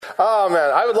Oh, man,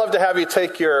 I would love to have you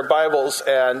take your Bibles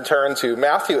and turn to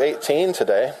Matthew 18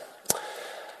 today.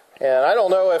 And I don't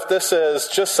know if this is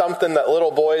just something that little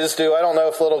boys do. I don't know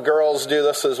if little girls do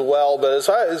this as well. But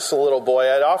as a little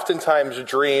boy, I'd oftentimes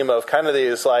dream of kind of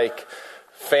these like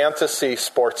fantasy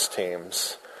sports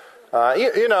teams.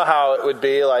 You know how it would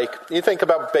be. Like, you think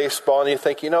about baseball and you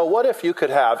think, what if you could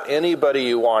have anybody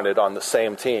you wanted on the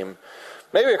same team?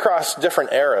 Maybe across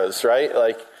different eras, right?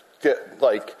 Like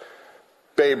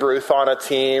Babe Ruth on a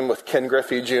team with Ken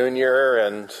Griffey Jr.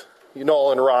 and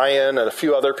Nolan Ryan and a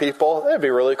few other people. That'd be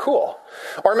really cool.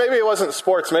 Or maybe it wasn't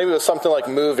sports. Maybe it was something like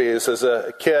movies. As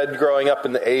a kid growing up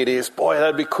in the 80s, boy,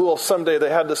 that'd be cool. Someday they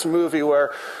had this movie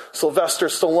where Sylvester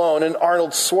Stallone and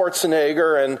Arnold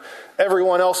Schwarzenegger and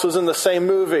everyone else was in the same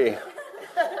movie.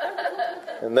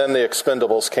 And then The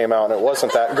Expendables came out and it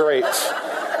wasn't that great.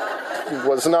 It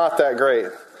was not that great.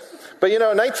 But in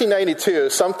 1992,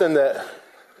 something that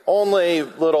only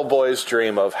little boys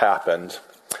dream of happened.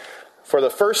 For the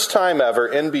first time ever,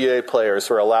 NBA players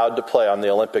were allowed to play on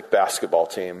the Olympic basketball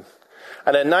team.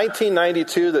 And in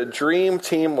 1992, the Dream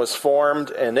Team was formed,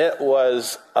 and it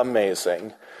was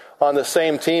amazing. On the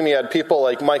same team, you had people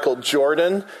like Michael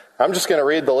Jordan. I'm just going to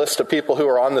read the list of people who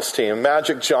were on this team.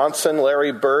 Magic Johnson,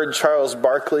 Larry Bird, Charles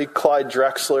Barkley, Clyde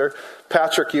Drexler,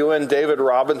 Patrick Ewing, David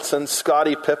Robinson,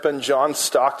 Scottie Pippen, John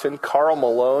Stockton, Karl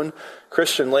Malone,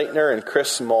 Christian Laettner, and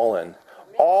Chris Mullin.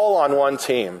 All on one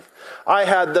team. I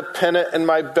had the pennant in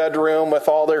my bedroom with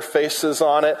all their faces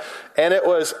on it, and it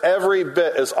was every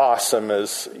bit as awesome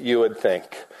as you would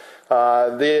think.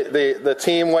 The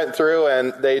team went through,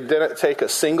 and they didn't take a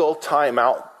single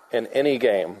timeout in any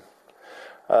game.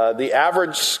 The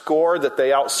average score that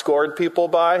they outscored people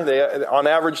by, on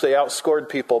average they outscored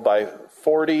people by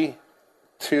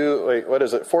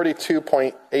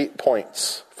 42.8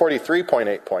 points,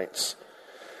 43.8 points.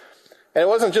 And it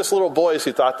wasn't just little boys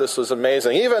who thought this was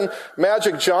amazing. Even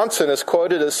Magic Johnson is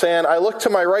quoted as saying, "I look to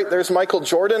my right, there's Michael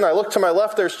Jordan. I look to my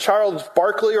left, there's Charles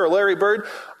Barkley or Larry Bird.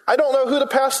 I don't know who to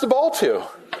pass the ball to."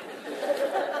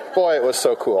 Boy, it was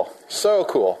so cool. So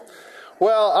cool.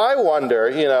 Well, I wonder,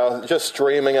 just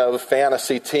dreaming of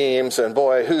fantasy teams and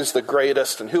boy, who's the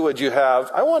greatest and who would you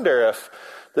have? I wonder if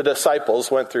the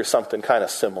disciples went through something kind of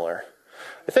similar.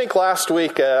 I think last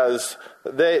week as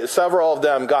several of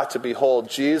them got to behold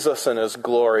Jesus in his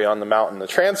glory on the mountain, the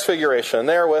transfiguration, and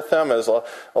there with him is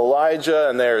Elijah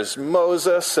and there's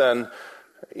Moses. And,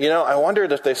 I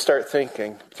wondered if they start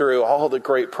thinking through all the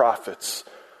great prophets,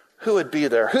 who would be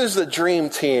there? Who's the dream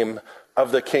team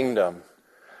of the kingdom?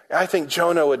 I think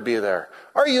Jonah would be there.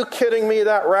 Are you kidding me,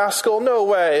 that rascal? No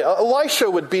way. Elisha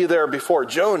would be there before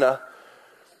Jonah.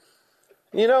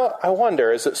 I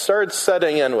wonder, as it started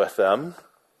setting in with them,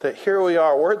 that here we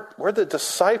are, we're the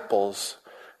disciples,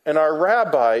 and our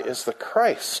rabbi is the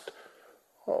Christ.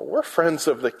 Well, we're friends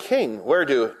of the king. Where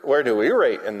do we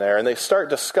rate in there? And they start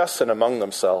discussing among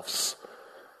themselves,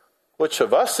 which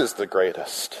of us is the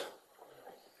greatest?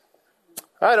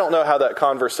 I don't know how that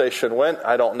conversation went.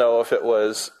 I don't know if it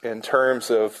was in terms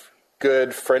of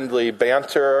good, friendly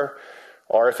banter,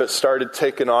 or if it started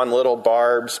taking on little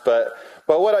barbs. But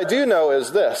what I do know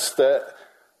is this, that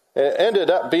it ended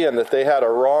up being that they had a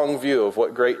wrong view of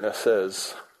what greatness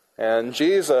is. And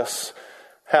Jesus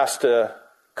has to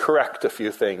correct a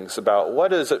few things about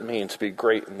what does it mean to be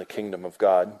great in the kingdom of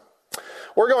God.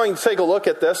 We're going to take a look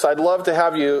at this. I'd love to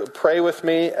have you pray with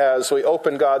me as we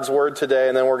open God's word today,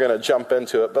 and then we're going to jump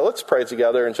into it. But let's pray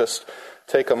together and just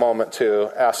take a moment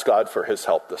to ask God for his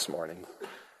help this morning.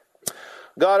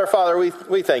 God, our Father, we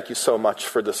thank you so much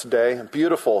for this day, a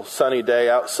beautiful sunny day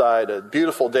outside, a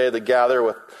beautiful day to gather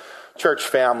with church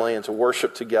family and to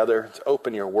worship together, to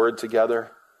open your word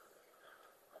together.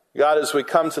 God, as we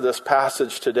come to this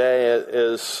passage today,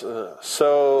 I'm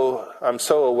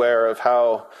so aware of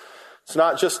how it's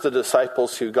not just the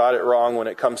disciples who got it wrong when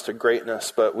it comes to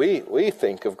greatness, but we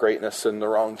think of greatness in the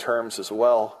wrong terms as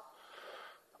well.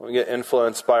 We get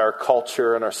influenced by our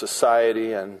culture and our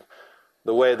society, and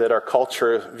the way that our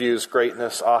culture views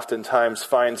greatness oftentimes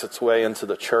finds its way into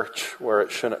the church where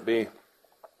it shouldn't be.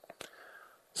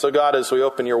 So God, as we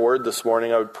open your word this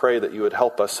morning, I would pray that you would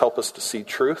help us to see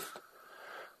truth.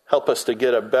 Help us to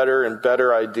get a better and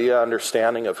better idea,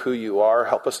 understanding of who you are.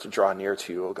 Help us to draw near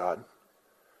to you, O God.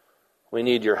 We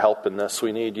need your help in this.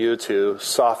 We need you to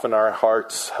soften our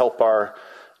hearts, help our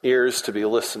ears to be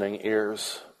listening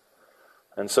ears.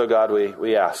 And so, God,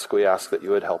 we ask that you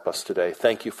would help us today.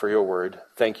 Thank you for your word.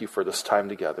 Thank you for this time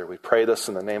together. We pray this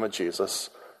in the name of Jesus,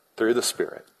 through the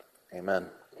Spirit. Amen.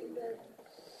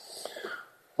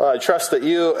 Well, I trust that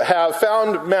you have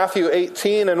found Matthew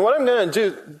 18, and what I'm going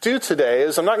to do today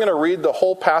is I'm not going to read the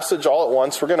whole passage all at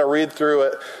once. We're going to read through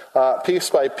it piece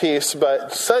by piece,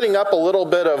 but setting up a little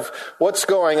bit of what's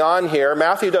going on here.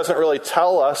 Matthew doesn't really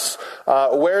tell us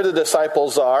where the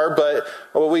disciples are, but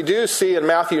we do see in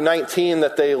Matthew 19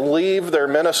 that they leave their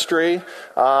ministry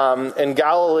in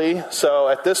Galilee. So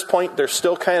at this point, they're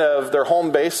still kind of, their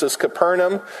home base is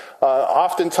Capernaum.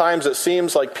 Oftentimes it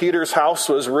seems like Peter's house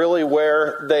was really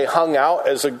where they hung out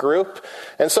as a group.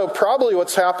 And so probably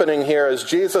what's happening here is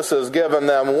Jesus has given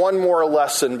them one more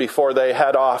lesson before they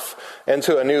head off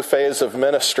into a new phase of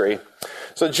ministry.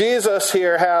 So Jesus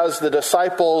here has the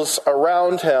disciples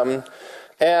around him,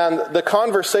 and the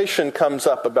conversation comes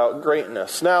up about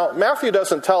greatness. Now, Matthew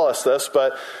doesn't tell us this,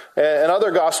 but in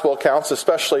other gospel accounts,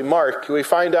 especially Mark, we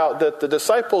find out that the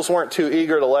disciples weren't too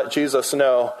eager to let Jesus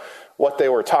know what they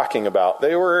were talking about.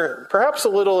 They were perhaps a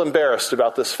little embarrassed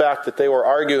about this fact that they were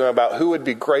arguing about who would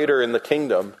be greater in the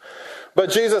kingdom. But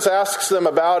Jesus asks them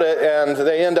about it, and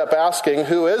they end up asking,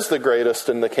 who is the greatest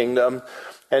in the kingdom?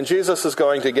 And Jesus is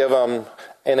going to give them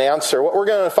an answer. What we're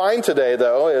going to find today,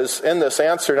 though, is in this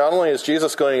answer, not only is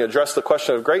Jesus going to address the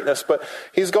question of greatness, but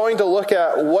he's going to look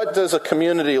at what does a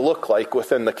community look like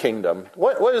within the kingdom?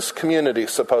 What is community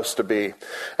supposed to be?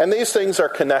 And these things are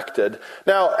connected.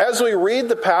 Now, as we read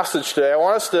the passage today, I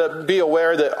want us to be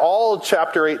aware that all of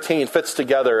chapter 18 fits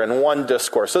together in one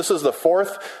discourse. This is the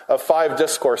fourth of 5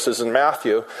 discourses in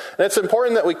Matthew. And it's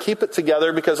important that we keep it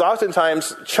together because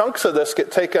oftentimes chunks of this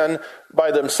get taken by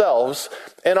themselves,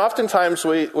 and oftentimes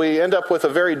we end up with a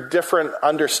very different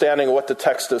understanding of what the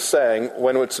text is saying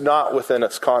when it's not within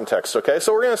its context, okay?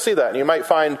 So we're going to see that, and you might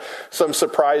find some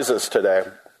surprises today.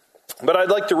 But I'd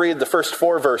like to read the first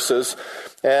 4 verses,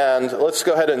 and let's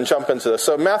go ahead and jump into this.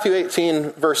 So Matthew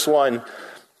 18, verse 1,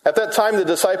 at that time the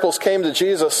disciples came to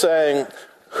Jesus saying,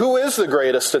 "Who is the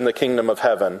greatest in the kingdom of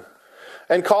heaven?"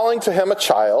 And calling to him a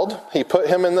child, he put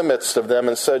him in the midst of them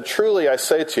and said, "Truly I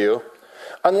say to you,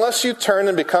 unless you turn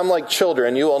and become like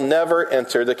children, you will never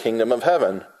enter the kingdom of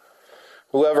heaven.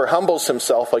 Whoever humbles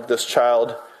himself like this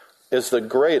child is the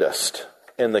greatest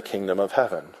in the kingdom of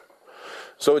heaven."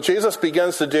 So what Jesus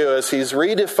begins to do is he's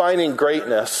redefining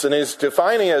greatness, and he's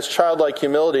defining it as childlike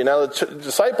humility. Now the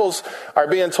disciples are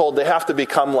being told they have to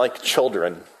become like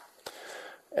children.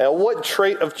 And what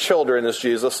trait of children is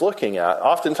Jesus looking at?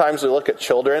 Oftentimes we look at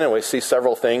children and we see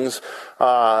several things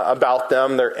about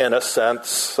them. Their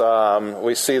innocence.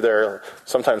 We see their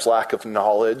sometimes lack of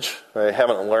knowledge. They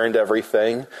haven't learned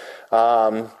everything.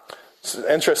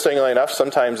 Interestingly enough,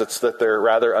 sometimes it's that they're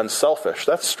rather unselfish.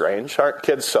 That's strange. Aren't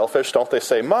kids selfish? Don't they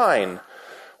say, "Mine"?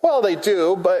 Well, they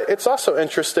do, but it's also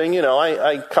interesting. You know,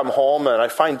 I come home and I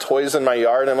find toys in my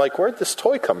yard and I'm like, where'd this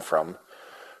toy come from?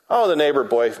 Oh, the neighbor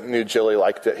boy knew Jilly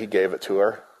liked it. He gave it to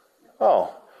her.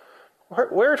 Oh,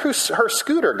 where'd her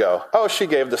scooter go? Oh, she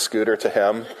gave the scooter to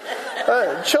him.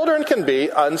 Children can be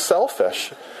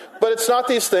unselfish. But it's not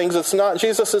these things. It's not,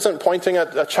 Jesus isn't pointing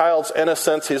at a child's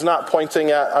innocence. He's not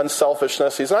pointing at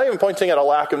unselfishness. He's not even pointing at a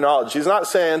lack of knowledge. He's not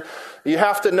saying you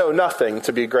have to know nothing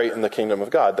to be great in the kingdom of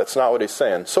God. That's not what he's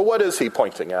saying. So what is he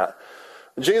pointing at?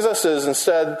 Jesus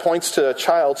instead points to a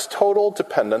child's total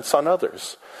dependence on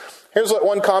others. Here's what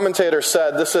one commentator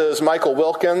said. This is Michael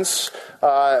Wilkins. He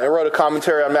wrote a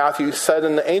commentary on Matthew. He said,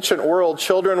 in the ancient world,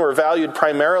 children were valued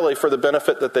primarily for the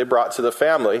benefit that they brought to the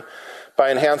family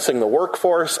by enhancing the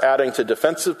workforce, adding to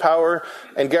defensive power,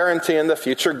 and guaranteeing the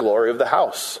future glory of the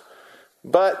house.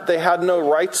 But they had no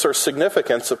rights or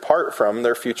significance apart from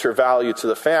their future value to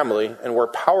the family and were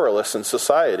powerless in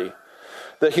society.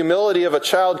 The humility of a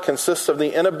child consists of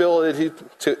the inability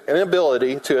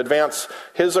to advance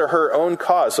his or her own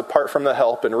cause apart from the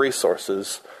help and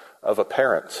resources of a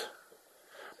parent.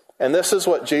 And this is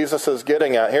what Jesus is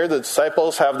getting at here. The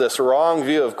disciples have this wrong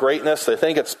view of greatness. They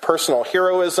think it's personal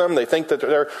heroism. They think that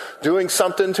they're doing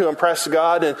something to impress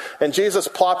God. And Jesus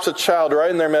plops a child right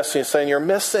in their midst and he's saying, you're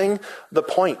missing the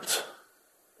point.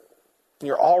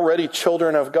 You're already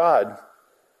children of God.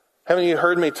 Haven't you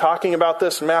heard me talking about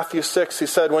this in Matthew 6? He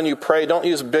said, when you pray, don't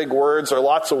use big words or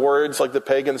lots of words like the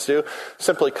pagans do.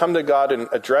 Simply come to God and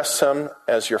address him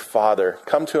as your Father.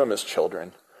 Come to him as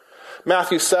children.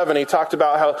 Matthew 7, he talked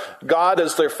about how God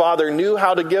as their Father knew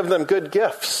how to give them good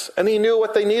gifts. And he knew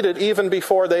what they needed even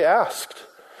before they asked.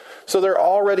 So they're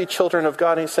already children of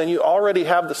God. And he's saying you already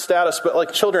have the status, but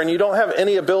like children, you don't have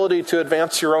any ability to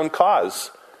advance your own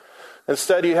cause.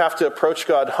 Instead, you have to approach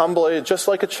God humbly, just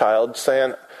like a child,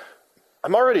 saying,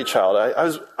 I'm already a child.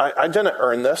 I didn't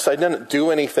earn this. I didn't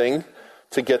do anything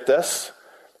to get this.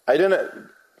 I didn't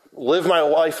live my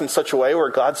life in such a way where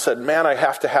God said, man, I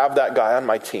have to have that guy on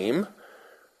my team.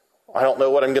 I don't know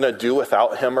what I'm going to do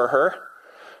without him or her.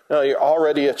 No, you're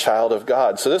already a child of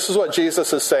God. So this is what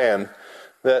Jesus is saying.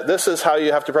 That this is how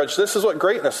you have to approach. This is what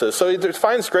greatness is. So he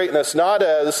defines greatness not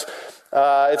as,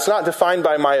 it's not defined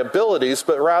by my abilities,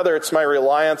 but rather it's my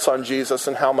reliance on Jesus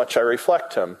and how much I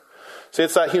reflect him. See,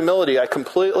 it's that humility. I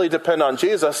completely depend on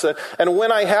Jesus. And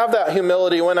when I have that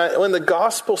humility, when the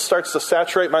gospel starts to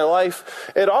saturate my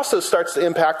life, it also starts to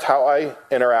impact how I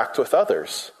interact with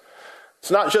others.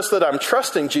 It's not just that I'm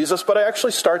trusting Jesus, but I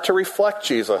actually start to reflect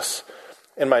Jesus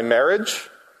in my marriage,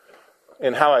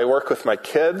 in how I work with my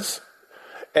kids,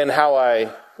 and how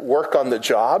I work on the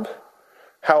job,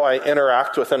 how I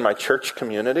interact within my church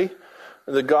community.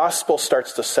 The gospel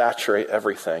starts to saturate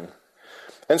everything.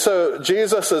 And so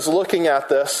Jesus is looking at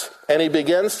this, and he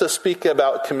begins to speak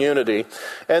about community.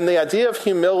 And the idea of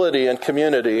humility and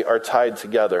community are tied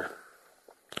together.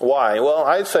 Why? Well,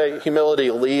 I'd say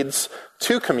humility leads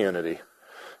to community.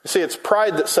 You see, it's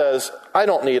pride that says, I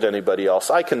don't need anybody else.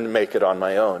 I can make it on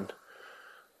my own.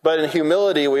 But in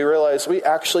humility, we realize we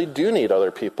actually do need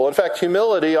other people. In fact,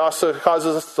 humility also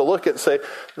causes us to look at and say,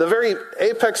 the very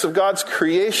apex of God's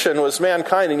creation was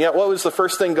mankind. And yet, what was the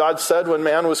first thing God said when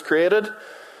man was created?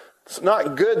 It's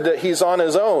not good that he's on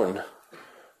his own.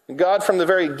 God, from the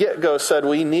very get-go, said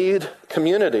we need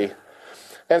community.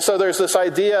 And so there's this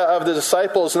idea of the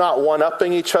disciples not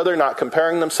one-upping each other, not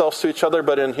comparing themselves to each other,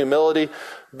 but in humility,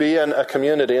 being a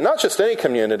community. And not just any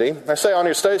community. I say on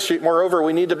your study sheet, moreover,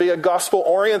 we need to be a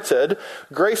gospel-oriented,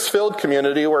 grace-filled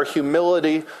community where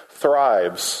humility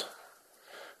thrives.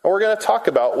 And we're going to talk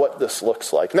about what this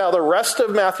looks like. Now, the rest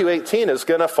of Matthew 18 is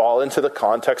going to fall into the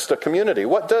context of community.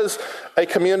 What does a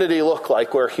community look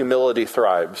like where humility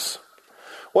thrives?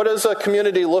 What does a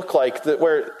community look like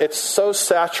where it's so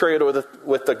saturated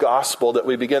with the gospel that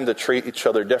we begin to treat each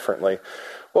other differently?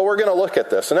 Well, we're going to look at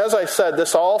this. And as I said,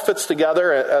 this all fits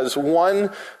together as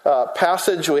one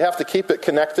passage. We have to keep it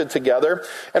connected together.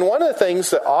 And one of the things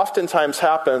that oftentimes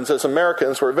happens as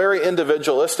Americans, we're very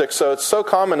individualistic. So it's so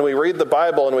common we read the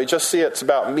Bible and we just see it's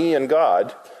about me and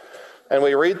God. And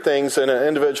we read things in an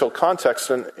individual context.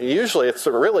 And usually it's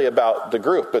really about the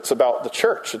group. It's about the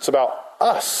church. It's about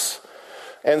us.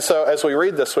 And so as we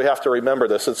read this, we have to remember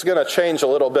this. It's going to change a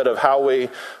little bit of how we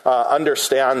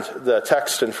understand the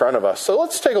text in front of us. So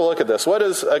let's take a look at this. What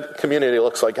does a community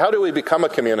look like? How do we become a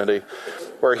community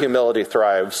where humility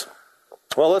thrives?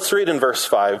 Well, let's read in verse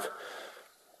 5.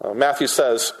 Matthew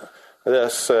says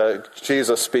this,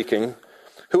 Jesus speaking,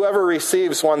 "Whoever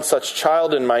receives one such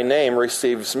child in my name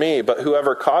receives me, but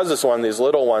whoever causes one of these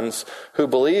little ones who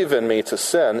believe in me to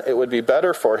sin, it would be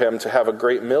better for him to have a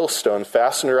great millstone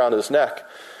fastened around his neck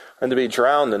and to be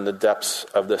drowned in the depths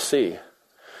of the sea."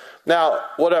 Now,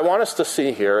 what I want us to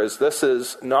see here is this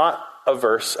is not a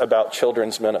verse about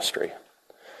children's ministry.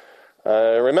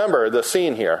 Remember the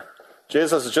scene here.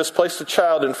 Jesus has just placed a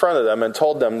child in front of them and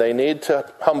told them they need to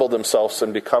humble themselves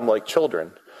and become like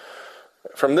children.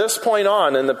 From this point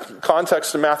on, in the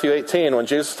context of Matthew 18, when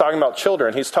Jesus is talking about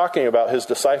children, he's talking about his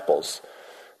disciples.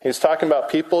 He's talking about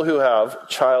people who have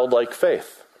childlike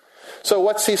faith. So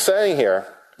what's he saying here?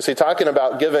 Is he talking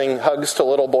about giving hugs to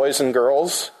little boys and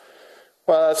girls?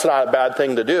 Well, that's not a bad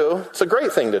thing to do. It's a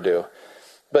great thing to do.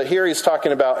 But here he's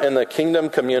talking about in the kingdom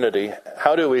community,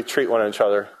 how do we treat one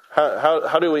another?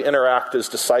 How do we interact as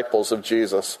disciples of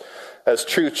Jesus, as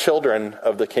true children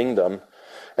of the kingdom?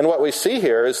 And what we see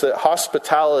here is that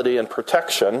hospitality and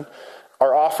protection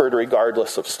are offered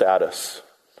regardless of status.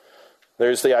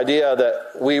 There's the idea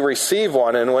that we receive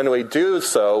one, and when we do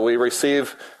so, we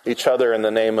receive each other in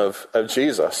the name of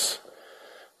Jesus.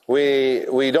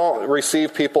 We don't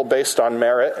receive people based on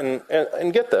merit,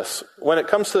 and get this, when it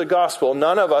comes to the gospel,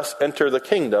 none of us enter the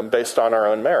kingdom based on our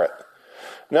own merit.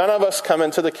 None of us come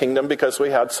into the kingdom because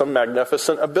we had some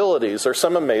magnificent abilities or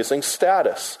some amazing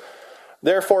status.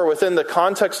 Therefore, within the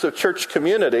context of church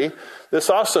community, this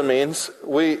also means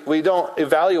we don't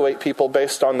evaluate people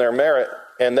based on their merit,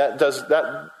 and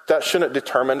that shouldn't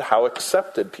determine how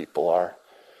accepted people are.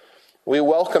 We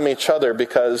welcome each other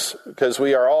because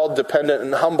we are all dependent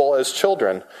and humble as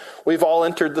children. We've all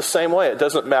entered the same way. It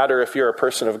doesn't matter if you're a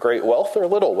person of great wealth or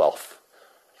little wealth.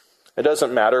 It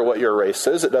doesn't matter what your race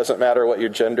is. It doesn't matter what your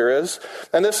gender is.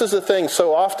 And this is the thing.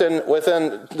 So often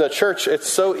within the church, it's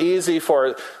so easy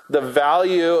for the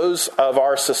values of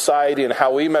our society and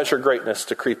how we measure greatness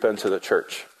to creep into the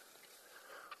church.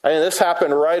 I mean, this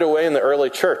happened right away in the early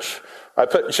church. I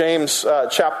put James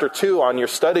chapter 2 on your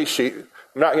study sheet.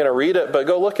 I'm not going to read it, but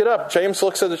go look it up. James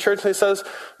looks at the church and he says,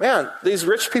 man, these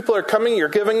rich people are coming. You're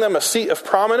giving them a seat of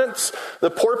prominence. The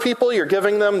poor people, you're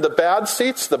giving them the bad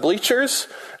seats, the bleachers.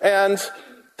 And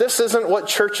this isn't what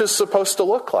church is supposed to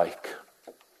look like.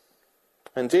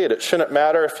 Indeed, it shouldn't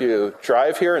matter if you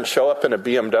drive here and show up in a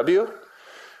BMW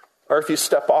or if you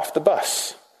step off the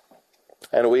bus.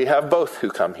 And we have both who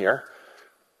come here,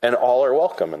 and all are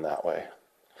welcome in that way.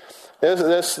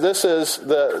 This is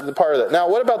the part of it. Now,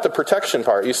 what about the protection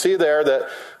part? You see there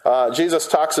that Jesus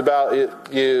talks about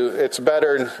it's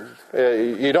better,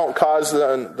 you don't cause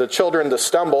the children to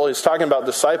stumble. He's talking about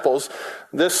disciples.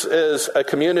 This is a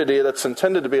community that's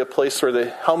intended to be a place where the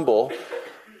humble,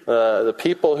 the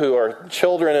people who are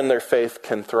children in their faith,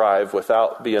 can thrive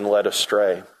without being led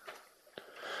astray.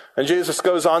 And Jesus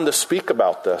goes on to speak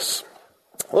about this.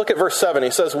 Look at verse 7. He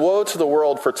says, "Woe to the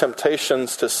world for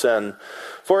temptations to sin.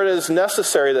 For it is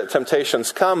necessary that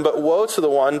temptations come, but woe to the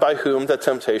one by whom the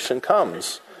temptation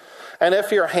comes. And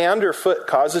if your hand or foot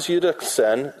causes you to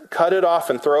sin, cut it off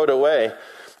and throw it away.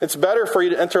 It's better for you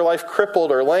to enter life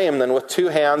crippled or lame than with 2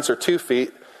 hands or 2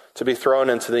 feet to be thrown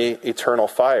into the eternal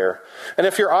fire. And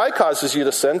if your eye causes you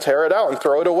to sin, tear it out and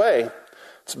throw it away.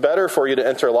 It's better for you to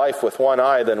enter life with 1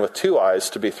 eye than with 2 eyes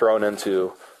to be thrown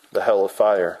into the hell of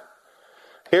fire."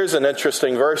 Here's an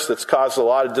interesting verse that's caused a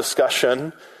lot of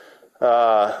discussion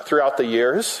throughout the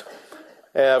years.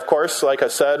 And of course, like I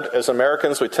said, as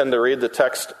Americans, we tend to read the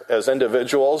text as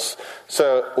individuals.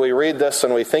 So we read this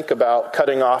and we think about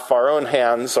cutting off our own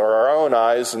hands or our own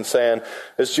eyes and saying,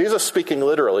 is Jesus speaking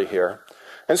literally here?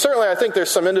 And certainly I think there's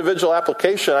some individual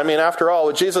application. I mean, after all,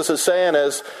 what Jesus is saying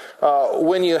is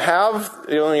when you're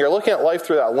looking at life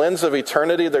through that lens of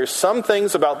eternity, there's some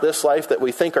things about this life that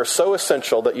we think are so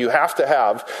essential that you have to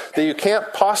have, that you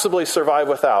can't possibly survive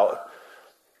without,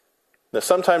 that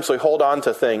sometimes we hold on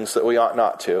to things that we ought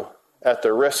not to at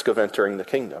the risk of entering the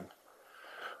kingdom.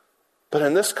 But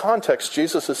in this context,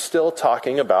 Jesus is still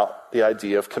talking about the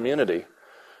idea of community.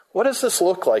 What does this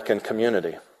look like in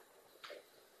community?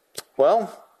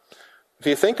 Well, if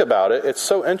you think about it, it's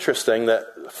so interesting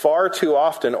that far too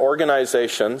often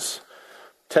organizations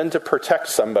tend to protect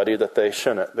somebody that they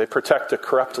shouldn't. They protect a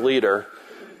corrupt leader,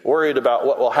 worried about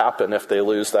what will happen if they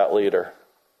lose that leader.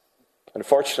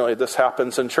 Unfortunately, this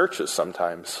happens in churches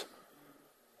sometimes.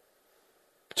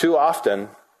 Too often,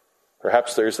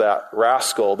 perhaps there's that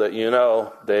rascal that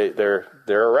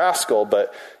they're a rascal,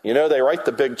 but they write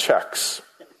the big checks.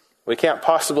 We can't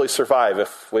possibly survive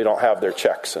if we don't have their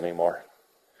checks anymore.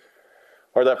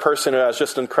 Or that person who has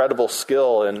just incredible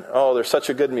skill and, they're such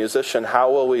a good musician,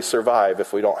 how will we survive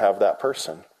if we don't have that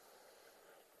person?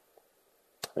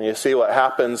 And you see what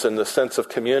happens in the sense of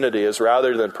community is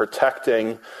rather than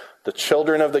protecting the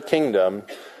children of the kingdom,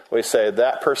 we say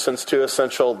that person's too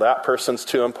essential, that person's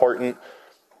too important.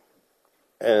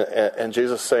 And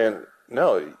Jesus is saying,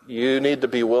 no, you need to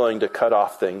be willing to cut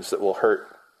off things that will hurt.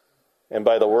 And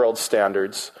by the world's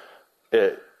standards,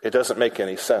 it doesn't make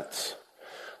any sense.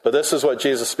 But this is what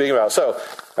Jesus is speaking about. So,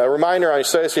 a reminder, I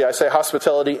say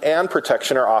hospitality and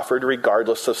protection are offered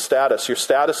regardless of status. Your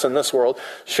status in this world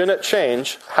shouldn't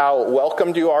change how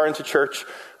welcomed you are into church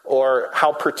or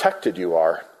how protected you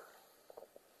are.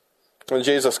 When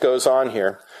Jesus goes on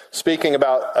here, speaking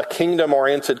about a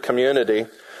kingdom-oriented community,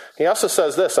 he also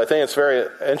says this, I think it's very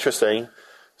interesting,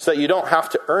 is that you don't have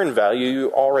to earn value,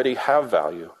 you already have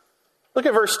value. Look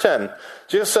at verse 10.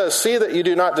 Jesus says, "See that you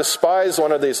do not despise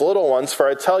one of these little ones, for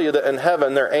I tell you that in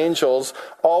heaven their angels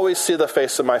always see the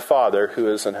face of my Father who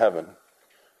is in heaven."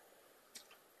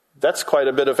 That's quite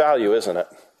a bit of value, isn't it?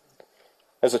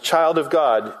 As a child of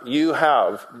God, you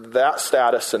have that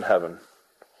status in heaven.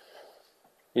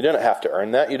 You didn't have to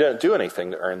earn that. You didn't do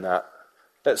anything to earn that.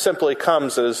 That simply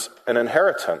comes as an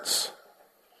inheritance.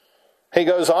 He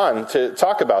goes on to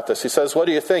talk about this. He says, "What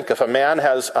do you think? If a man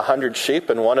has 100 sheep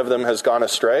and one of them has gone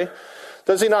astray,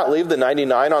 does he not leave the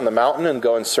 99 on the mountain and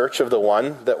go in search of the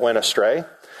one that went astray?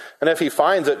 And if he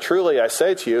finds it, truly I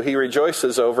say to you, he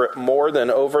rejoices over it more than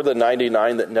over the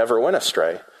 99 that never went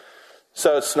astray.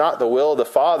 So it's not the will of the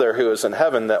Father who is in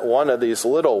heaven that one of these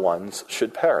little ones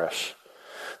should perish."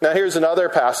 Now here's another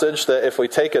passage that if we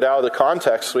take it out of the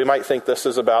context, we might think this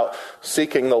is about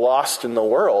seeking the lost in the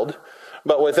world.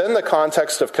 But within the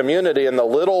context of community and the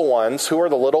little ones, who are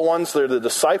the little ones? They're the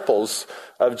disciples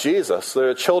of Jesus. They're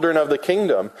the children of the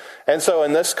kingdom. And so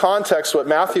in this context, what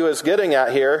Matthew is getting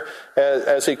at here,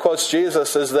 as he quotes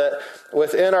Jesus, is that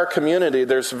within our community,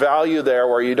 there's value there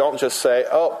where you don't just say,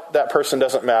 that person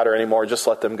doesn't matter anymore, just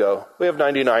let them go. We have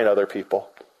 99 other people.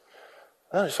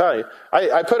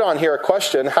 I put on here a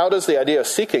question, how does the idea of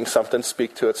seeking something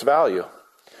speak to its value?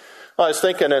 Well, I was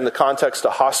thinking in the context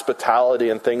of hospitality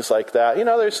and things like that.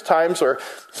 There's times where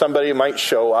somebody might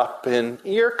show up and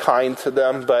you're kind to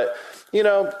them, but,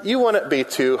 you wouldn't be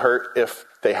too hurt if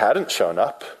they hadn't shown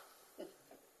up.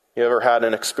 You ever had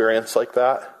an experience like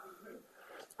that?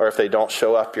 Or if they don't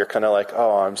show up, you're kind of like,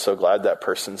 I'm so glad that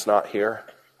person's not here.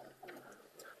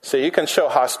 So you can show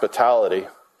hospitality,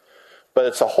 But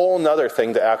it's a whole nother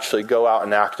thing to actually go out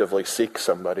and actively seek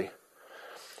somebody.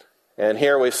 And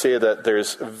here we see that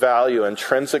there's value,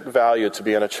 intrinsic value to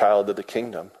being a child of the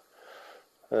kingdom.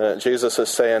 Jesus is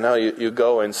saying, no, you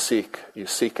go and seek. You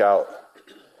seek out.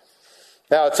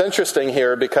 Now, it's interesting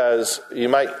here because you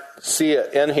might see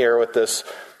it in here with this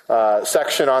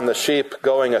section on the sheep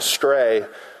going astray,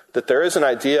 that there is an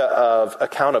idea of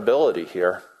accountability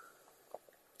here.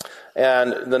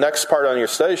 And the next part on your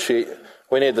study sheet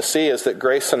we need to see is that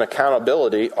grace and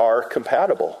accountability are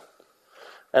compatible.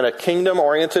 And a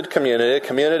kingdom-oriented community, a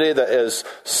community that is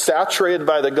saturated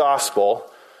by the gospel,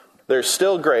 there's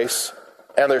still grace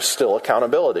and there's still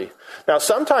accountability. Now,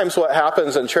 sometimes what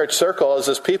happens in church circles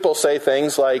is people say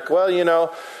things like, well,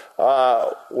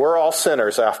 we're all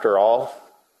sinners after all.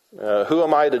 Who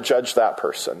am I to judge that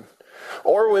person?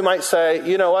 Or we might say,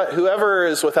 you know what, whoever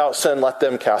is without sin, let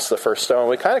them cast the first stone.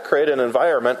 We kind of create an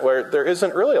environment where there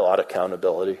isn't really a lot of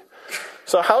accountability.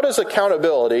 So how does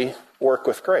accountability work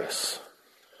with grace?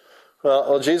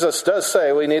 Well, Jesus does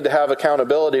say we need to have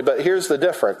accountability, but here's the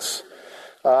difference.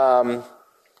 I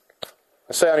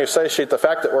say on your study sheet, the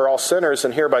fact that we're all sinners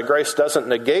and here by grace doesn't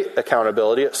negate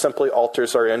accountability. It simply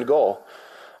alters our end goal.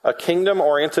 A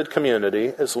kingdom-oriented community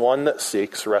is one that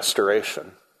seeks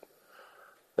restoration.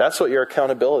 That's what your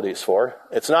accountability is for.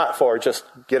 It's not for just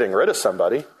getting rid of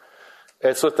somebody.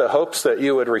 It's with the hopes that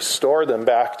you would restore them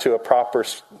back to a proper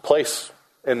place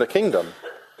in the kingdom.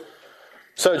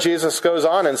 So Jesus goes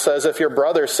on and says, if your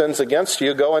brother sins against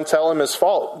you, go and tell him his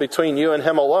fault between you and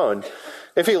him alone.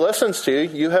 If he listens to you,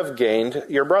 you have gained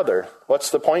your brother. What's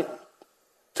the point?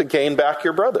 To gain back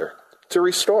your brother, to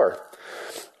restore.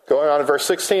 Going on in verse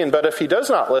 16, but if he does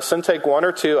not listen, take one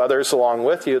or two others along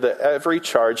with you, that every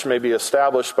charge may be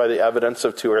established by the evidence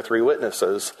of 2 or 3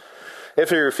 witnesses.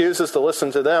 If he refuses to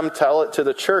listen to them, tell it to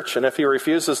the church. And if he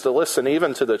refuses to listen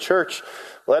even to the church,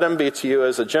 let him be to you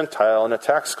as a Gentile and a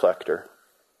tax collector.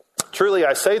 Truly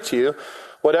I say to you,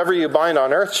 whatever you bind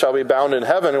on earth shall be bound in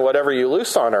heaven, and whatever you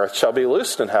loose on earth shall be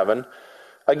loosed in heaven.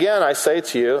 Again, I say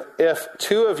to you, if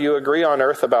 2 of you agree on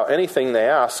earth about anything they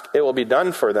ask, it will be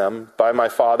done for them by my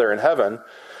Father in heaven.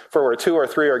 For where 2 or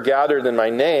 3 are gathered in my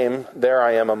name, there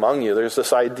I am among you. There's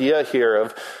this idea here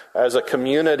of, as a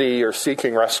community, you're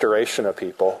seeking restoration of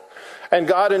people. And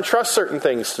God entrusts certain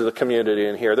things to the community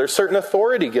in here. There's certain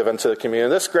authority given to the community.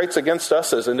 This grates against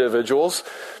us as individuals,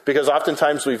 because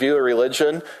oftentimes we view a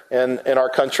religion in our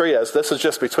country as this is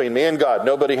just between me and God.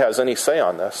 Nobody has any say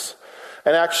on this.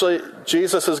 And actually,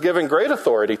 Jesus is giving great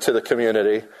authority to the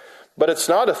community, but it's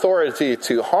not authority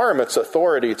to harm, it's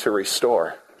authority to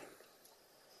restore.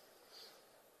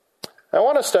 I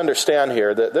want us to understand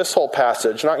here that this whole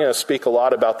passage, I'm not going to speak a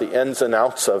lot about the ins and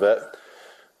outs of it,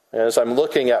 as I'm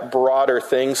looking at broader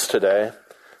things today.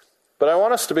 But I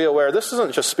want us to be aware, this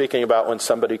isn't just speaking about when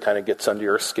somebody kind of gets under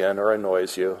your skin or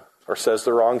annoys you or says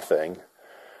the wrong thing.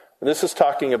 This is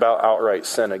talking about outright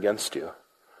sin against you.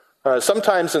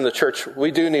 Sometimes in the church,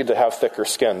 we do need to have thicker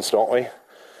skins, don't we?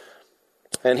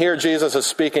 And here Jesus is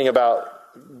speaking about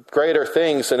greater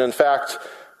things. And in fact,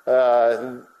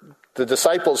 the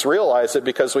disciples realize it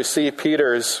because we see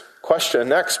Peter's question.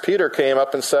 Next, Peter came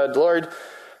up and said, Lord,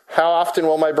 how often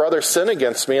will my brother sin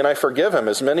against me and I forgive him?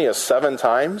 As many as 7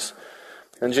 times?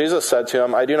 And Jesus said to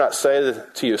him, I do not say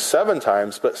to you 7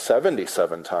 times, but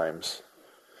 77 times.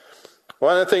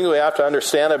 One of the things we have to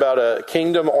understand about a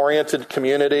kingdom-oriented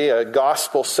community, a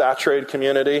gospel-saturated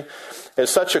community, is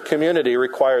such a community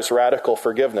requires radical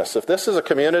forgiveness. If this is a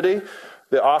community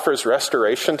that offers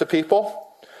restoration to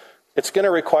people, it's going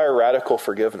to require radical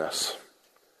forgiveness.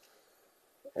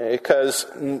 Because,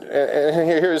 and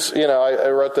here's, I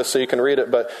wrote this so you can read it,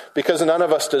 but because none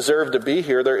of us deserve to be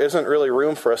here, there isn't really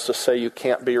room for us to say you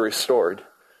can't be restored.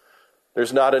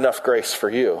 There's not enough grace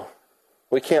for you.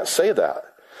 We can't say that.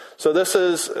 So this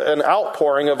is an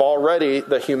outpouring of already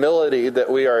the humility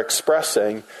that we are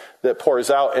expressing that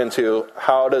pours out into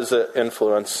how does it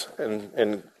influence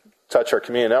and touch our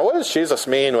community. Now, what does Jesus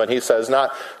mean when he says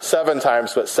not 7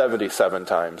 times, but 77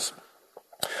 times?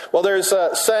 Well, there's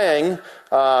a saying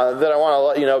that I want to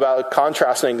let you know about, a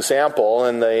contrasting example.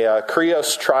 In the Creole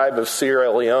tribe of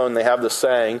Sierra Leone, they have the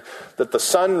saying that the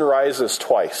sun rises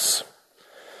twice.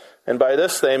 And by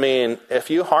this they mean,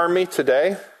 if you harm me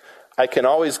today, I can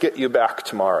always get you back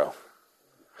tomorrow.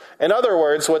 In other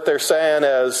words, what they're saying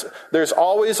is there's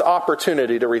always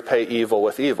opportunity to repay evil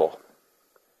with evil.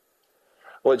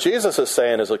 What Jesus is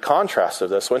saying is a contrast of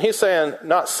this. When he's saying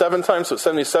not 7 times, but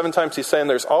 77 times, he's saying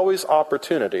there's always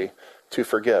opportunity to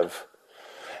forgive.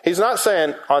 He's not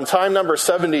saying on time number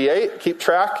 78, keep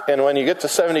track, and when you get to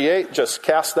 78, just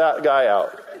cast that guy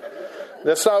out.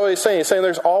 That's not what he's saying. He's saying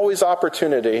there's always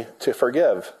opportunity to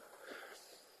forgive.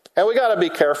 And we got to be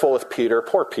careful with Peter.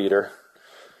 Poor Peter.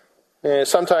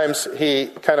 Sometimes he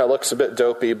kind of looks a bit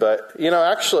dopey, but,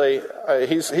 actually,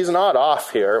 he's not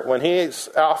off here. When he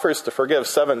offers to forgive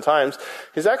 7 times,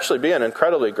 he's actually being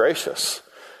incredibly gracious.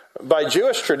 By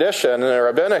Jewish tradition and the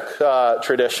rabbinic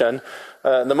tradition,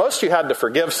 the most you had to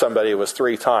forgive somebody was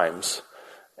 3 times.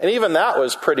 And even that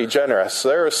was pretty generous.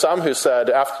 There were some who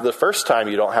said after the first time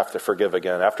you don't have to forgive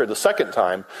again, after the second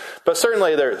time. But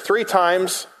certainly there 3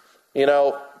 times,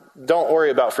 don't worry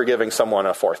about forgiving someone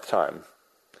a 4th time.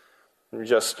 You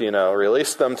just,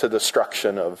 release them to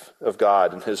destruction of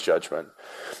God and his judgment.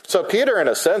 So Peter, in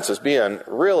a sense, is being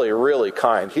really, really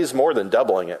kind. He's more than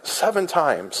doubling it. 7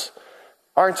 times.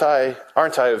 Aren't I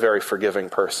a very forgiving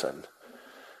person?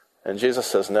 And Jesus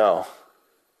says, no.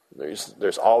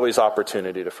 There's always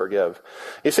opportunity to forgive.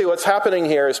 You see, what's happening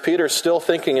here is Peter's still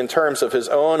thinking in terms of his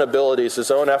own abilities, his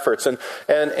own efforts. And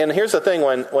here's the thing,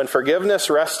 when forgiveness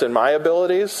rests in my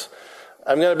abilities,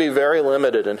 I'm going to be very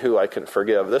limited in who I can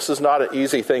forgive. This is not an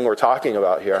easy thing we're talking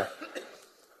about here.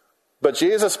 But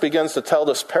Jesus begins to tell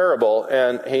this parable,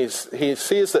 and he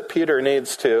sees that Peter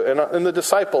needs to, and the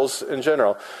disciples in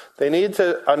general, they need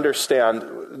to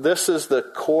understand this is the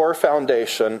core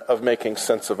foundation of making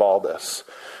sense of all this.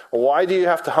 Why do you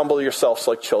have to humble yourselves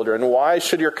like children? Why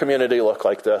should your community look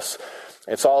like this?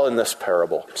 It's all in this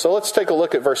parable. So let's take a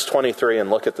look at verse 23 and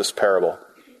look at this parable.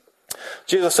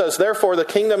 Jesus says, therefore the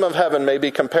kingdom of heaven may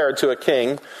be compared to a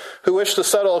king who wished to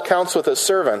settle accounts with his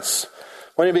servants.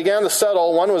 When he began to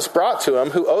settle, one was brought to him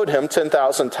who owed him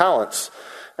 10,000 talents.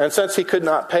 And since he could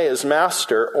not pay, his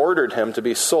master ordered him to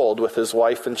be sold with his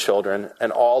wife and children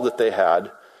and all that they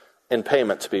had in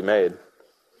payment to be made.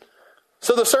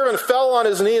 So the servant fell on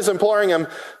his knees, imploring him,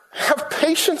 have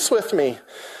patience with me,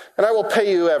 and I will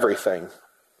pay you everything.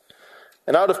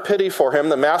 And out of pity for him,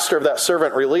 the master of that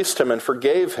servant released him and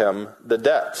forgave him the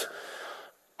debt.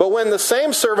 But when the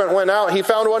same servant went out, he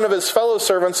found one of his fellow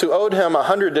servants who owed him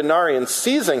 100 denarii, and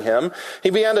seizing him, he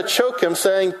began to choke him,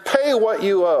 saying, pay what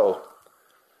you owe.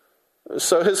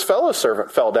 So his fellow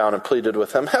servant fell down and pleaded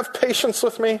with him, have patience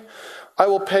with me, I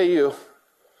will pay you.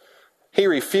 He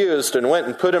refused and went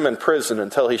and put him in prison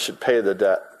until he should pay the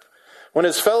debt. When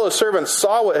his fellow servants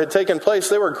saw what had taken place,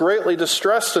 they were greatly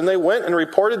distressed, and they went and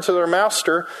reported to their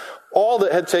master all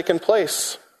that had taken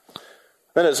place.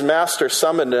 Then his master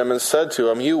summoned him and said to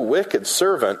him, you wicked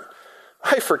servant,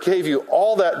 I forgave you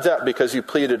all that debt because you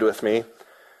pleaded with me.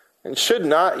 And should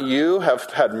not you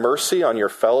have had mercy on your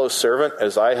fellow servant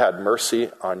as I had mercy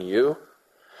on you?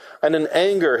 And in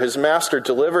anger, his master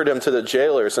delivered him to the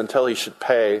jailers until he should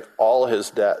pay all his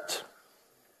debt.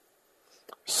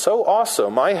 So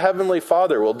also my heavenly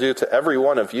Father will do to every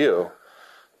one of you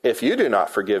if you do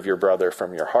not forgive your brother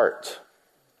from your heart.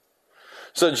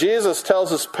 So Jesus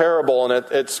tells this parable, and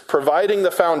it's providing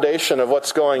the foundation of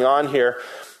what's going on here.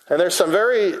 And there's some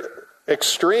very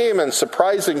extreme and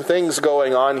surprising things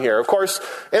going on here. Of course,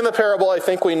 in the parable, I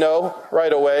think we know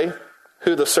right away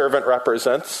who the servant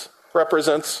represents.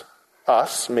 Represents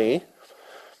us, me.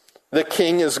 The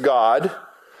king is God.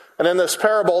 And in this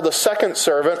parable, the second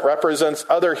servant represents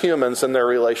other humans in their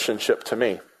relationship to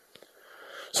me.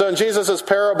 So in Jesus'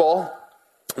 parable,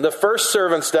 the first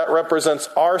servant's debt represents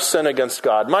our sin against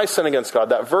God, my sin against God,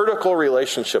 that vertical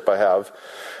relationship I have.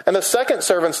 And the second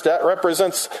servant's debt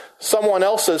represents someone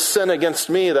else's sin against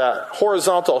me, that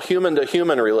horizontal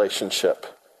human-to-human relationship.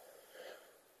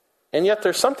 And yet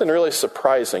there's something really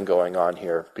surprising going on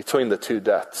here between the 2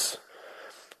 debts.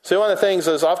 See, one of the things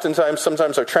is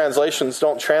sometimes our translations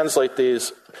don't translate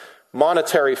these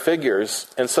monetary figures,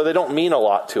 and so they don't mean a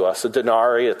lot to us. A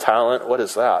denarii, a talent, what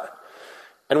is that?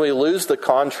 And we lose the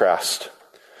contrast.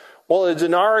 Well, a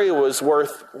denarii was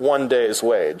worth 1 day's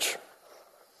wage.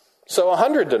 So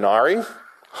 100 denarii,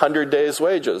 100 days'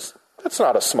 wages. That's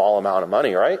not a small amount of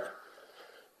money, right?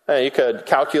 And you could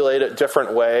calculate it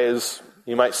different ways.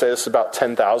 You might say this is about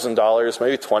 $10,000,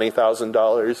 maybe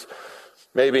 $20,000.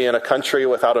 Maybe in a country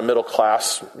without a middle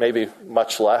class, maybe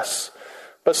much less.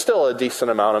 But still a decent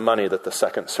amount of money that the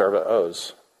second servant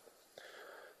owes.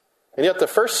 And yet the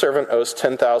first servant owes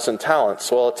 10,000 talents.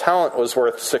 Well, a talent was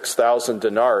worth 6,000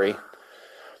 denarii,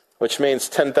 which means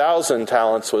 10,000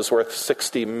 talents was worth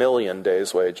 60 million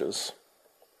days' wages.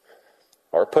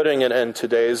 Or putting it in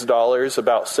today's dollars,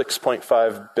 about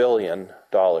 $6.5 billion.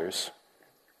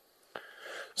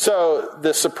 So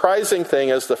the surprising thing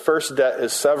is the first debt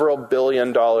is several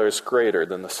 $billion greater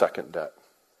than the second debt.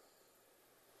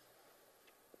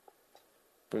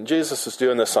 And Jesus is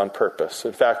doing this on purpose.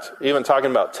 In fact, even talking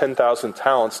about 10,000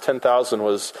 talents, 10,000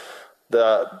 was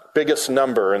the biggest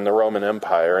number in the Roman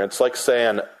Empire. It's like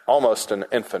saying almost an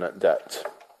infinite debt.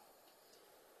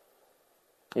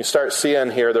 You start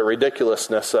seeing here the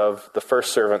ridiculousness of the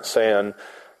first servant saying,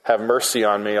 have mercy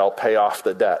on me, I'll pay off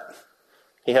the debt.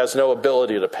 He has no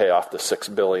ability to pay off the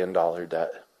 $6 billion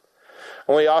debt.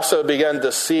 And we also begin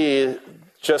to see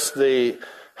just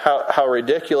how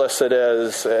ridiculous it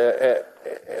is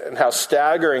and how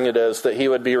staggering it is that he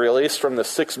would be released from the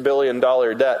 $6 billion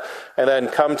debt and then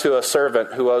come to a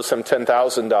servant who owes him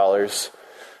 $10,000.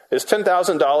 Is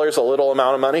 $10,000 a little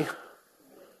amount of money?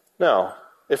 No.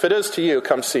 If it is to you,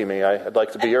 come see me. I'd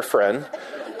like to be your friend.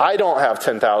 I don't have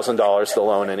 $10,000 to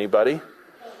loan anybody.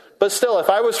 But still, if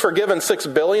I was forgiven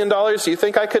 $6 billion, do you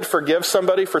think I could forgive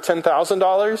somebody for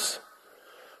 $10,000?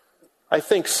 I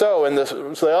think so. And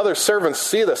the other servants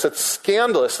see this. It's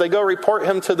scandalous. They go report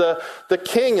him to the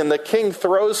king, and the king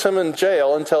throws him in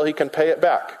jail until he can pay it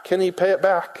back. Can he pay it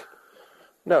back?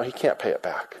 No, he can't pay it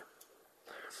back.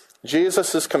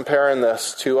 Jesus is comparing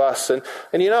this to us. And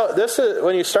this is,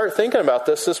 when you start thinking about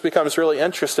this becomes really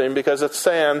interesting, because it's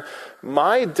saying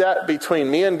my debt between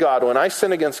me and God, when I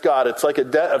sin against God, it's like a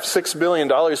debt of $6 billion.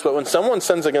 But when someone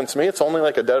sins against me, it's only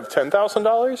like a debt of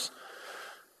 $10,000.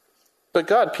 But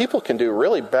God, people can do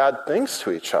really bad things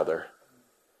to each other.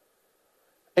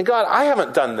 And God, I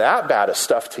haven't done that bad of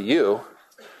stuff to you.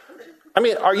 I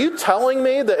mean, are you telling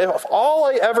me that if all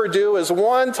I ever do is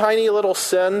one tiny little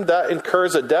sin, that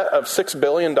incurs a debt of $6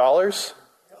 billion? Well,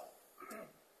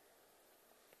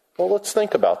 let's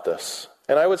think about this.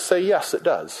 And I would say, yes, it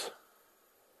does.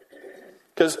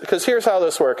 Because here's how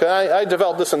this works. I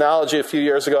developed this analogy a few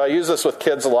years ago. I use this with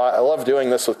kids a lot. I love doing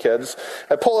this with kids.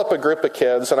 I pull up a group of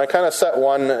kids, and I kind of set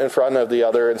one in front of the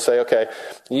other and say, okay,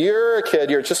 you're a kid.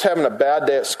 You're just having a bad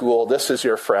day at school. This is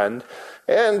your friend.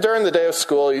 And during the day of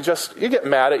school, you get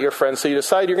mad at your friend, so you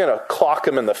decide you're going to clock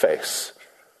him in the face.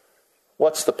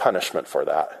 What's the punishment for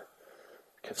that?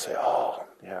 Kids say, oh,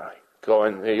 yeah,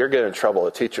 you're getting in trouble.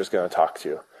 The teacher's going to talk to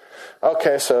you.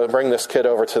 Okay, so bring this kid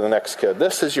over to the next kid.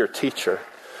 This is your teacher.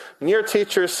 And your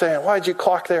teacher's saying, why'd you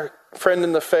clock their friend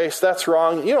in the face? That's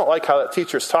wrong. You don't like how that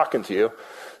teacher's talking to you.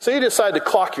 So you decide to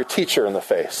clock your teacher in the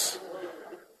face.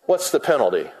 What's the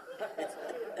penalty?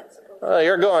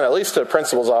 You're going at least to the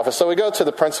principal's office. So we go to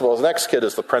the principal. The next kid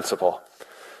is the principal.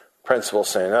 Principal's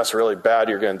saying, that's really bad.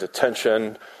 You're getting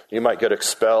detention. You might get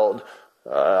expelled.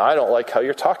 I don't like how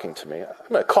you're talking to me. I'm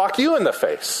going to clock you in the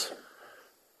face.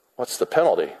 What's the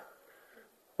penalty?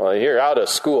 Well, you're out of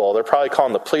school. They're probably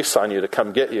calling the police on you to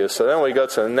come get you. So then we go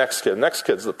to the next kid. The next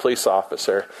kid's the police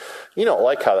officer. You don't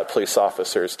like how that police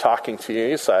officer is talking to you. You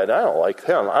decide, I don't like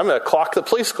him. I'm going to clock the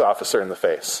police officer in the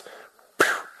face.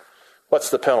 What's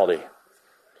the penalty?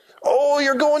 Oh,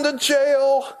 you're going to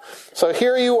jail. So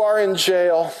here you are in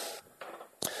jail.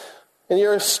 And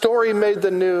your story made the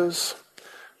news.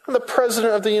 And the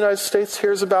President of the United States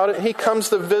hears about it. He comes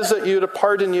to visit you to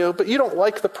pardon you, but you don't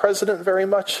like the President very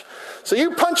much. So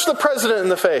you punch the President in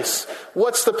the face.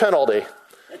 What's the penalty?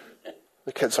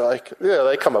 The kids are like, yeah,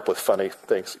 they come up with funny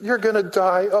things. You're going to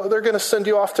die. Oh, they're going to send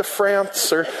you off to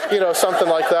France or, something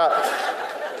like that.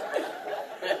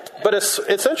 But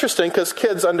it's interesting because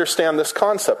kids understand this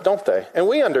concept, don't they? And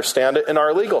we understand it in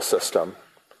our legal system.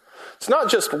 It's not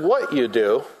just what you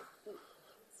do,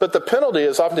 but the penalty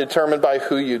is often determined by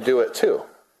who you do it to.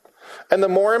 And the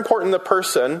more important the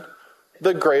person,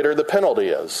 the greater the penalty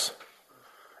is.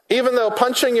 Even though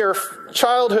punching your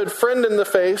childhood friend in the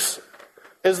face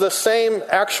is the same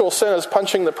actual sin as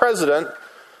punching the president,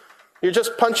 you're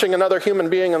just punching another human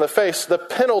being in the face. The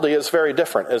penalty is very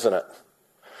different, isn't it?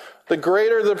 The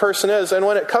greater the person is. And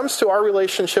when it comes to our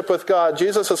relationship with God,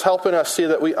 Jesus is helping us see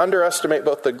that we underestimate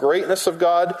both the greatness of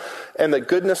God and the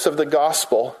goodness of the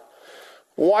gospel.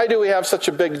 Why do we have such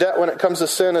a big debt when it comes to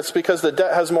sin? It's because the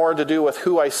debt has more to do with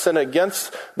who I sin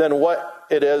against than what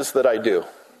it is that I do.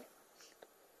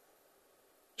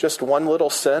 Just one little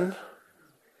sin?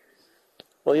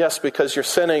 Well, yes, because you're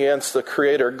sinning against the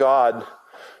Creator God,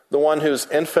 the one who's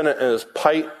infinite in his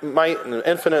might and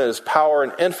infinite in his power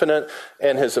and infinite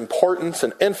in his importance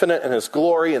and infinite in his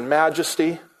glory and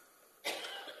majesty.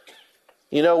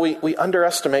 We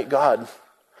underestimate God.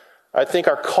 I think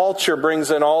our culture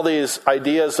brings in all these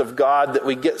ideas of God that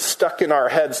we get stuck in our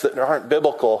heads that aren't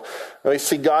biblical. And we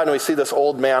see God and we see this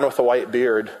old man with a white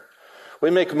beard.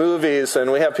 We make movies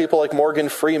and we have people like Morgan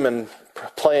Freeman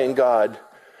playing God.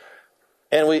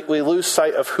 And we lose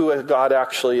sight of who God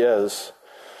actually is.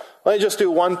 Let me just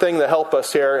do one thing to help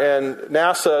us here. And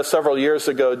NASA several years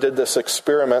ago did this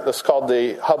experiment. This is called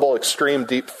the Hubble Extreme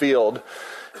Deep Field.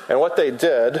 And what they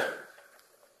did...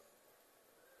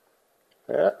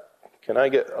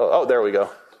 there we go.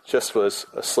 Just was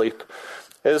asleep.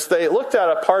 Is they looked at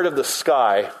a part of the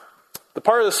sky. The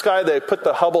part of the sky they put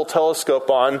the Hubble telescope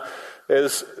on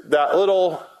is that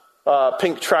little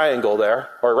pink triangle there,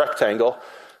 or rectangle,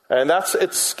 and that's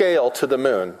its scale to the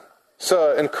moon.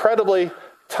 So incredibly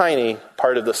tiny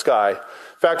part of the sky.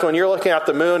 In fact, when you're looking at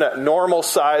the moon at normal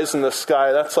size in the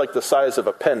sky, that's like the size of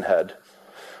a pinhead.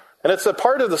 And it's a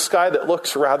part of the sky that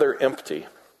looks rather empty.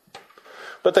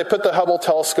 But they put the Hubble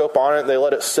telescope on it, and they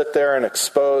let it sit there and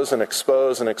expose and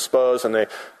expose and expose, and they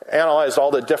analyzed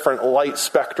all the different light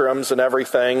spectrums and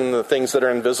everything, the things that are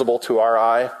invisible to our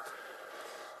eye.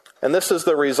 And this is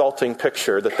the resulting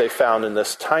picture that they found in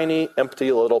this tiny,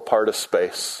 empty little part of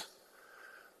space.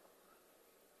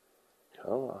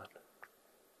 Come on.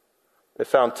 They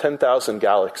found 10,000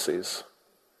 galaxies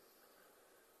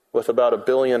with about 1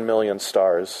 billion million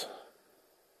stars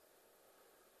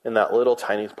in that little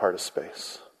tiny part of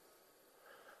space.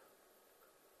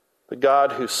 The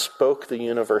God who spoke the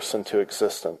universe into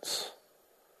existence,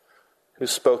 who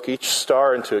spoke each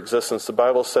star into existence. The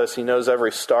Bible says he knows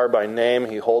every star by name.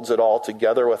 He holds it all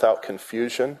together without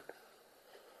confusion.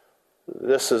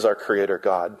 This is our Creator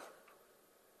God.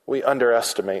 We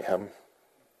underestimate him.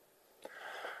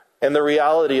 And the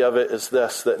reality of it is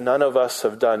this, that none of us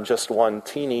have done just one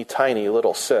teeny tiny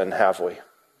little sin, have we?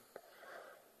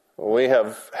 We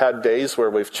have had days where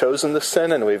we've chosen the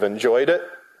sin and we've enjoyed it,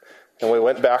 and we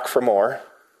went back for more.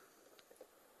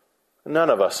 None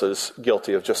of us is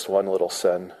guilty of just one little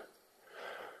sin.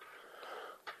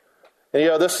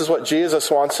 And this is what Jesus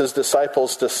wants his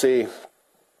disciples to see.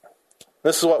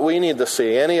 This is what we need to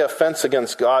see. Any offense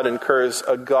against God incurs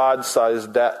a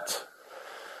God-sized debt.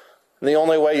 And the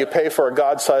only way you pay for a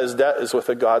God-sized debt is with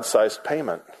a God-sized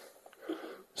payment.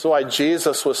 That's why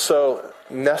Jesus was so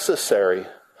necessary,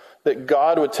 that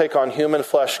God would take on human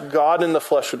flesh. God in the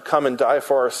flesh would come and die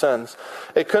for our sins.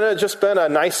 It couldn't have just been a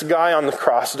nice guy on the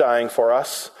cross dying for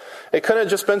us. It couldn't have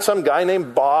just been some guy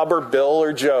named Bob or Bill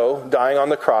or Joe dying on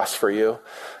the cross for you.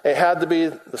 It had to be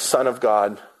the Son of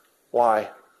God. Why?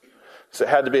 Because it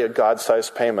had to be a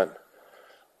God-sized payment.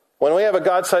 When we have a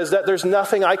God-sized debt, there's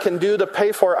nothing I can do to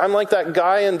pay for it. I'm like that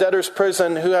guy in debtor's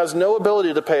prison who has no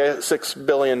ability to pay a $6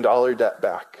 billion debt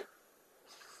back.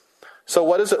 So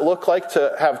what does it look like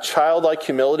to have childlike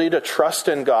humility, to trust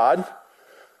in God,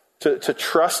 to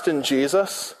trust in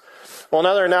Jesus? Well,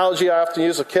 another analogy I often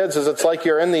use with kids is it's like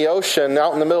you're in the ocean,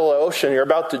 out in the middle of the ocean, you're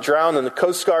about to drown, and the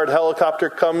Coast Guard helicopter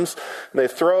comes, and they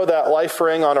throw that life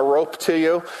ring on a rope to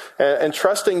you. And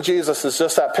trusting Jesus is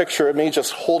just that picture of me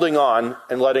just holding on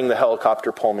and letting the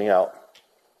helicopter pull me out.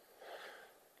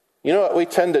 You know what we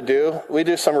tend to do? We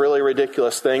do some really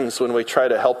ridiculous things when we try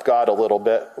to help God a little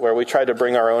bit, where we try to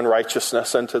bring our own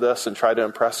righteousness into this and try to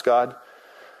impress God.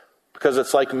 Because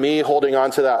it's like me holding on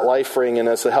to that life ring, and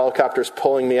as the helicopter's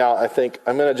pulling me out, I think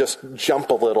I'm going to just jump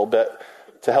a little bit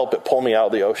to help it pull me out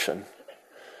of the ocean.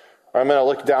 Or I'm going to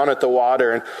look down at the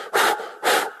water and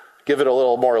give it a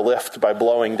little more lift by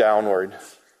blowing downward.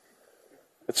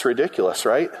 It's ridiculous,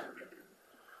 right?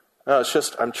 No, it's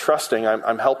just I'm trusting.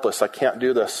 I'm helpless. I can't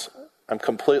do this. I'm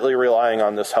completely relying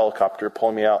on this helicopter to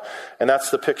pull me out. And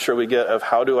that's the picture we get of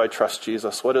how do I trust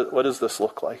Jesus? What does this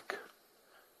look like?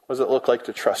 What does it look like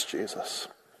to trust Jesus?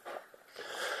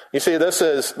 You see, this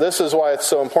is why it's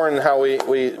so important how we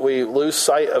lose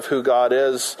sight of who God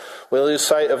is. We lose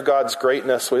sight of God's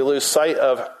greatness. We lose sight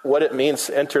of what it means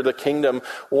to enter the kingdom,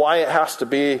 why it has to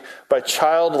be by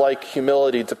childlike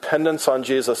humility, dependence on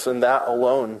Jesus, and that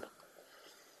alone.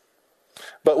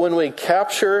 But when we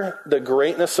capture the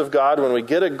greatness of God, when we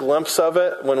get a glimpse of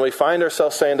it, when we find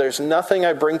ourselves saying, there's nothing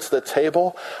I bring to the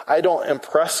table, I don't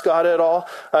impress God at all,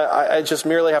 I just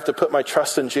merely have to put my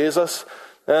trust in Jesus.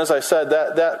 And as I said,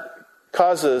 that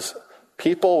causes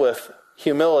people with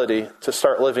humility to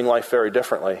start living life very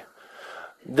differently.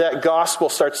 That gospel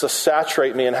starts to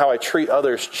saturate me, and how I treat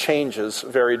others changes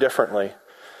very differently.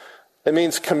 It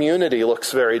means community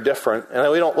looks very different.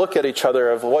 And we don't look at each other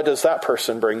of what does that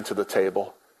person bring to the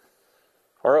table?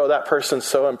 Or, oh, that person's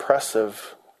so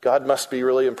impressive. God must be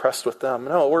really impressed with them.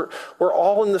 No, we're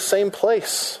all in the same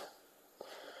place.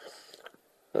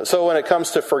 So when it comes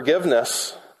to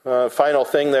forgiveness, final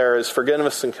thing there is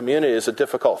forgiveness in community is a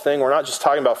difficult thing. We're not just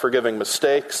talking about forgiving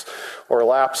mistakes or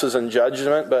lapses in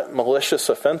judgment, but malicious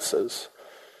offenses.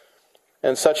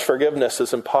 And such forgiveness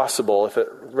is impossible if it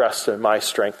rests in my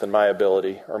strength and my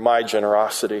ability or my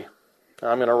generosity.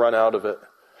 I'm going to run out of it.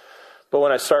 But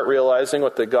when I start realizing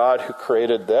what the God who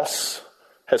created this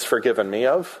has forgiven me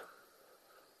of,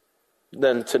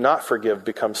 then to not forgive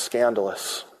becomes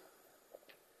scandalous.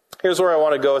 Here's where I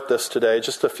want to go with this today.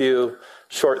 Just a few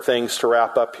short things to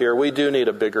wrap up here. We do need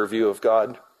a bigger view of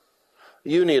God.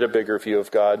 You need a bigger view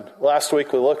of God. Last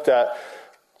week we looked at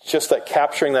just that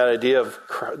capturing that idea of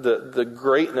the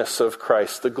greatness of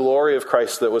Christ, the glory of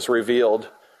Christ that was revealed.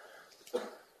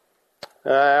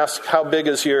 And I ask, how big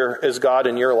is God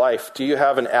in your life? Do you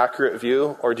have an accurate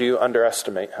view, or do you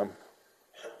underestimate him?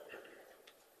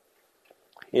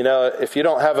 You know, if you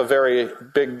don't have a very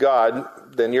big God,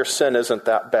 then your sin isn't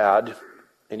that bad,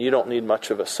 and you don't need much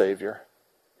of a Savior.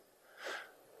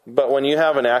 But when you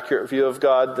have an accurate view of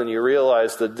God, then you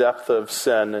realize the depth of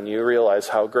sin, and you realize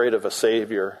how great of a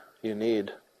Savior you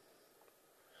need.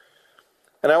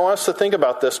 And I want us to think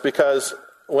about this, because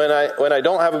when I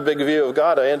don't have a big view of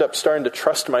God, I end up starting to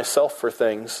trust myself for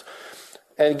things.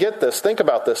 And get this, think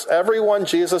about this. Everyone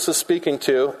Jesus is speaking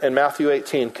to in Matthew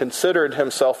 18 considered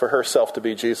himself or herself to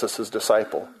be Jesus'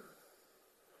 disciple.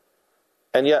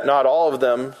 And yet not all of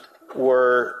them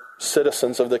were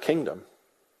citizens of the kingdom.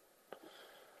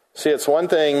 See, it's one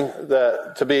thing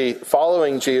that to be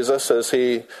following Jesus as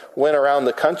he went around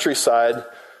the countryside,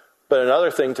 but another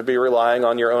thing to be relying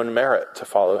on your own merit to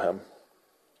follow him.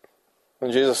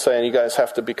 And Jesus is saying, you guys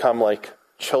have to become like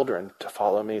children to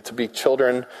follow me, to be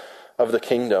children of the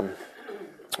kingdom.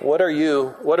 What are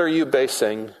you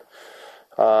basing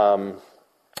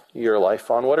your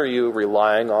life on? What are you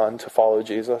relying on to follow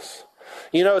Jesus?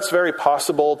 You know, it's very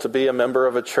possible to be a member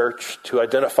of a church, to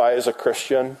identify as a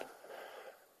Christian,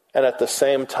 and at the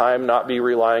same time not be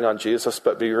relying on Jesus,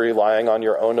 but be relying on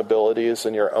your own abilities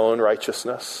and your own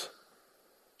righteousness.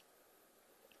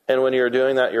 And when you're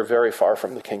doing that, you're very far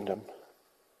from the kingdom.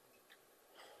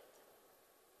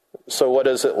 So what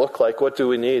does it look like? What do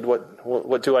we need?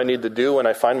 What do I need to do when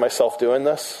I find myself doing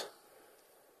this?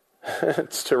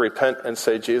 It's to repent and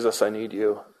say, Jesus, I need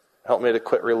you. Help me to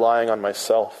quit relying on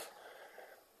myself.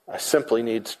 I simply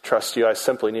need to trust you. I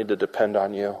simply need to depend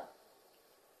on you.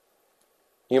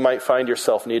 You might find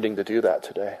yourself needing to do that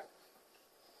today.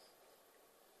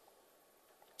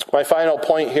 My final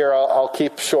point here, I'll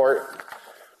keep short.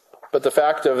 But the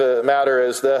fact of the matter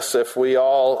is this: if we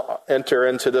all enter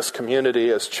into this community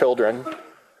as children,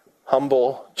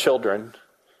 humble children,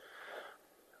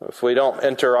 if we don't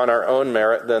enter on our own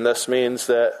merit, then this means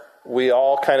that we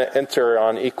all kind of enter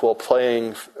on an equal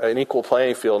playing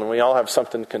field, and we all have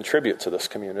something to contribute to this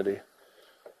community.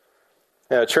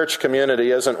 A church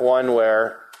community isn't one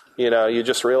where, you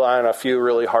just rely on a few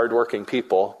really hardworking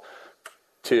people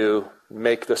to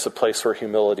make this a place where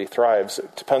humility thrives.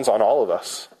 It depends on all of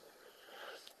us.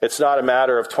 It's not a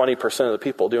matter of 20% of the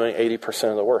people doing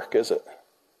 80% of the work, is it?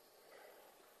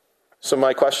 So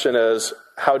my question is,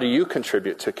 how do you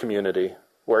contribute to community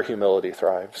where humility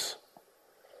thrives?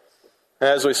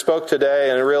 As we spoke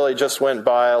today, and it really just went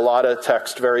by a lot of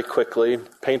text very quickly,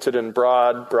 painted in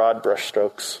broad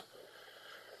brushstrokes.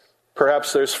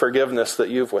 Perhaps there's forgiveness that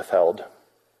you've withheld.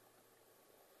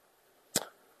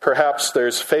 Perhaps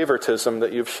there's favoritism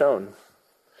that you've shown.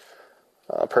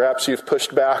 Perhaps you've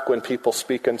pushed back when people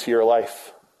speak into your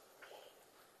life.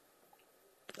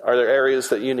 Are there areas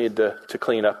that you need to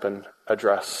clean up and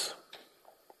address?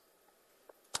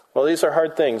 Well, these are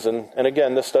hard things. And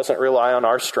again, this doesn't rely on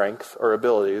our strength or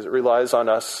abilities. It relies on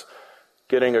us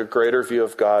getting a greater view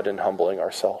of God and humbling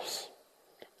ourselves.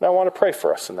 And I want to pray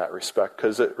for us in that respect,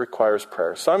 because it requires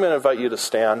prayer. So I'm going to invite you to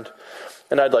stand,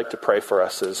 and I'd like to pray for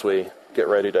us as we get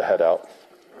ready to head out.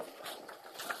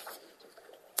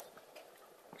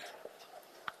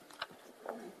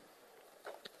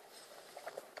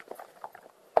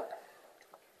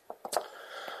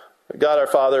 God our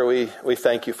Father, we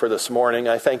thank you for this morning.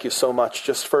 I thank you so much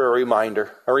just for a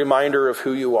reminder of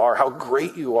who you are, how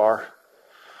great you are.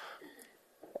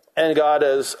 And God,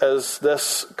 as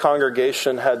this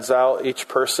congregation heads out, each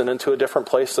person into a different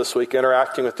place this week,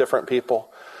 interacting with different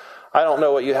people, I don't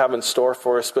know what you have in store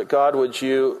for us, but God, would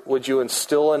you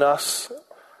instill in us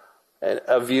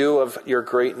a view of your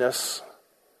greatness?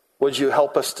 Would you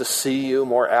help us to see you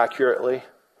more accurately?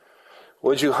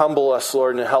 Would you humble us,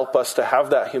 Lord, and help us to have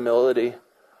that humility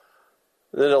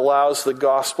that allows the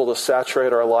gospel to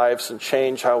saturate our lives and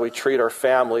change how we treat our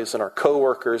families and our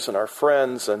coworkers and our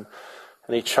friends and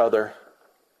each other.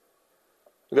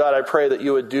 God, I pray that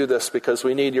you would do this because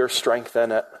we need your strength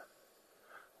in it.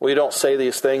 We don't say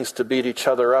these things to beat each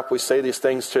other up. We say these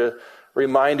things to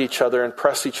remind each other and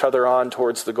press each other on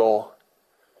towards the goal.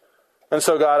 And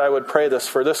so, God, I would pray this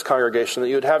for this congregation, that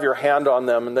you would have your hand on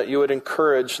them and that you would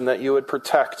encourage and that you would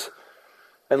protect.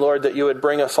 And, Lord, that you would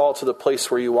bring us all to the place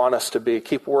where you want us to be.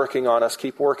 Keep working on us.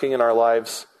 Keep working in our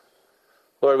lives.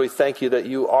 Lord, we thank you that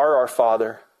you are our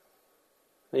Father.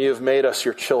 That you have made us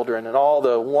your children and all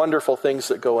the wonderful things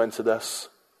that go into this.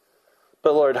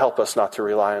 But, Lord, help us not to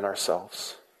rely on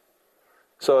ourselves.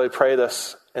 So I pray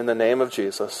this in the name of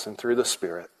Jesus and through the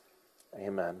Spirit.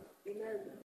 Amen. Amen.